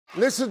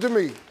Listen to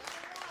me.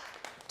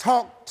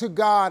 Talk to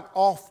God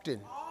often.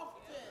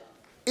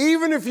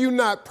 Even if you're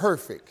not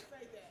perfect.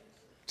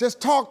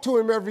 Just talk to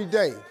him every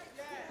day.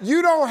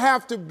 You don't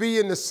have to be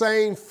in the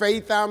same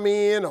faith I'm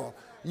in, or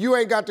you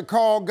ain't got to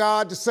call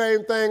God the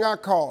same thing I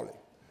call him.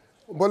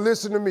 But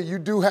listen to me, you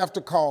do have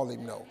to call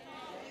him, though.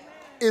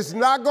 It's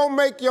not going to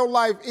make your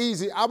life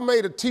easy. I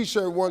made a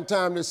t-shirt one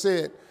time that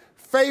said,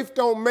 faith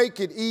don't make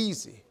it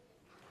easy.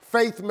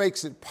 Faith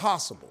makes it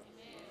possible.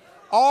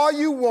 All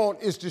you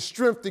want is the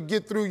strength to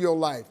get through your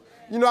life.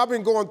 You know, I've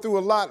been going through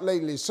a lot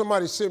lately.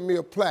 Somebody sent me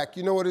a plaque.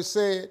 You know what it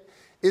said?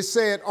 It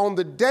said, on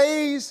the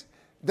days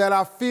that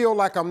I feel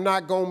like I'm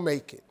not going to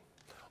make it,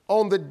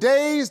 on the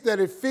days that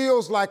it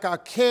feels like I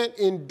can't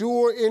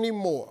endure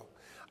anymore,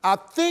 I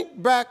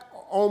think back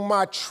on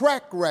my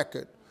track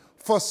record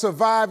for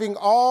surviving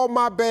all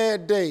my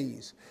bad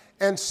days.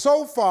 And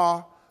so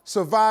far,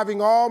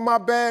 surviving all my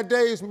bad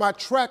days, my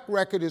track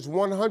record is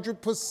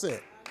 100%.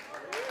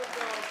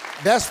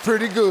 That's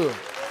pretty good.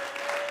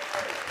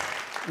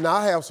 Now,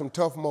 I have some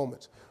tough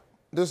moments.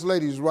 This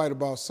lady's right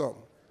about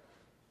something.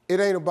 It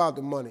ain't about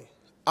the money.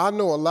 I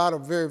know a lot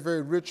of very,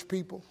 very rich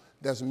people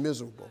that's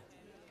miserable,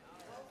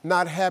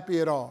 not happy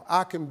at all.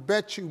 I can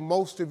bet you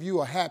most of you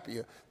are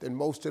happier than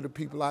most of the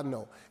people I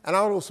know. And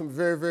I know some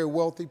very, very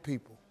wealthy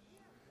people.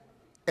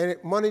 And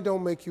money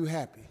don't make you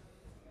happy.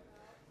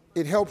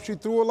 It helps you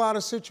through a lot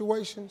of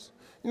situations.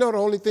 You know the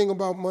only thing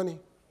about money?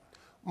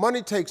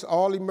 Money takes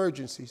all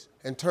emergencies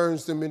and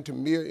turns them into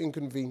mere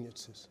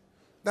inconveniences.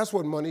 That's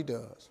what money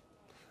does.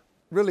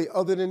 Really,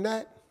 other than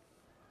that,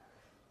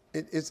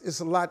 it's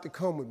a lot to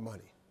come with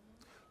money.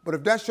 But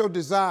if that's your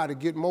desire to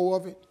get more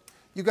of it,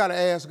 you got to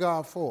ask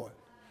God for it.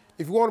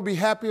 If you want to be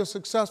happy or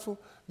successful,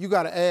 you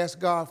got to ask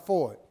God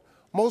for it.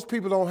 Most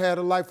people don't have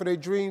the life of their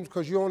dreams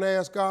because you don't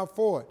ask God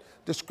for it.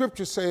 The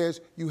scripture says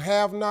you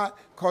have not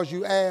because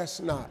you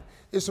ask not.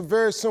 It's a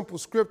very simple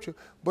scripture,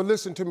 but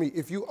listen to me.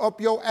 If you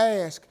up your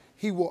ask,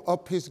 he will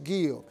up his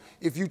give.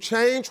 If you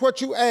change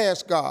what you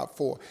ask God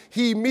for,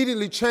 he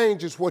immediately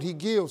changes what he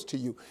gives to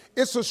you.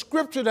 It's a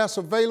scripture that's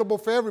available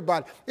for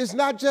everybody. It's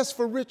not just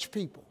for rich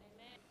people.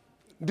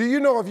 Do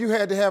you know if you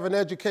had to have an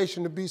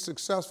education to be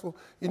successful,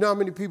 you know how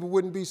many people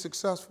wouldn't be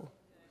successful?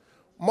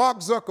 Mark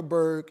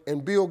Zuckerberg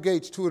and Bill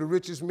Gates, two of the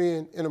richest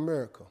men in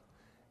America,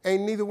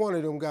 ain't neither one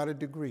of them got a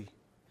degree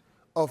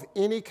of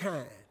any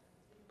kind.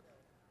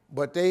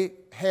 But they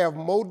have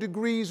more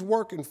degrees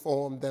working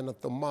for them than a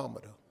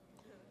thermometer.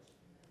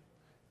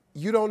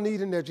 You don't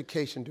need an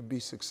education to be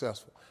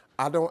successful.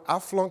 I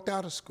flunked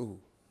out of school.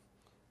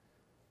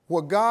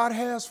 What God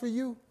has for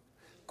you,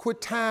 quit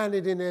tying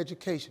it in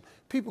education.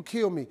 People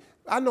kill me.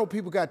 I know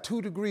people got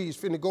 2 degrees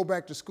finna go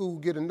back to school,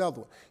 get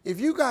another one.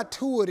 If you got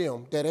 2 of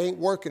them that ain't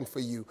working for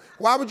you,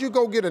 why would you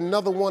go get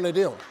another one of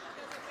them?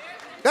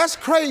 That's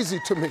crazy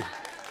to me.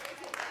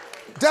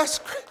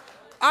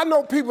 I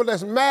know people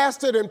that's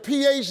mastered and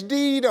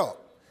PhD'd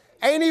up,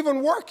 ain't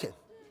even working.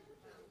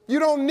 You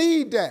don't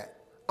need that.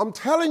 I'm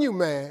telling you,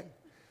 man,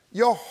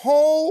 your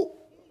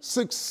whole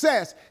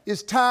success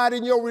is tied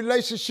in your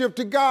relationship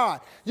to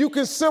God. You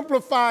can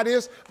simplify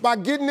this by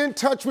getting in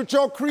touch with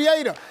your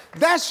Creator.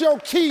 That's your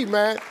key,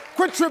 man.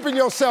 Quit tripping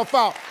yourself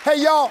out.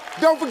 Hey, y'all,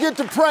 don't forget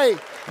to pray.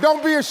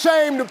 Don't be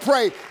ashamed to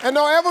pray. And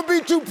don't ever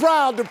be too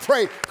proud to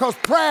pray, because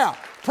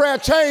prayer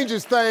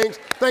changes things.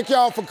 Thank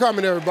y'all for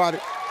coming, everybody.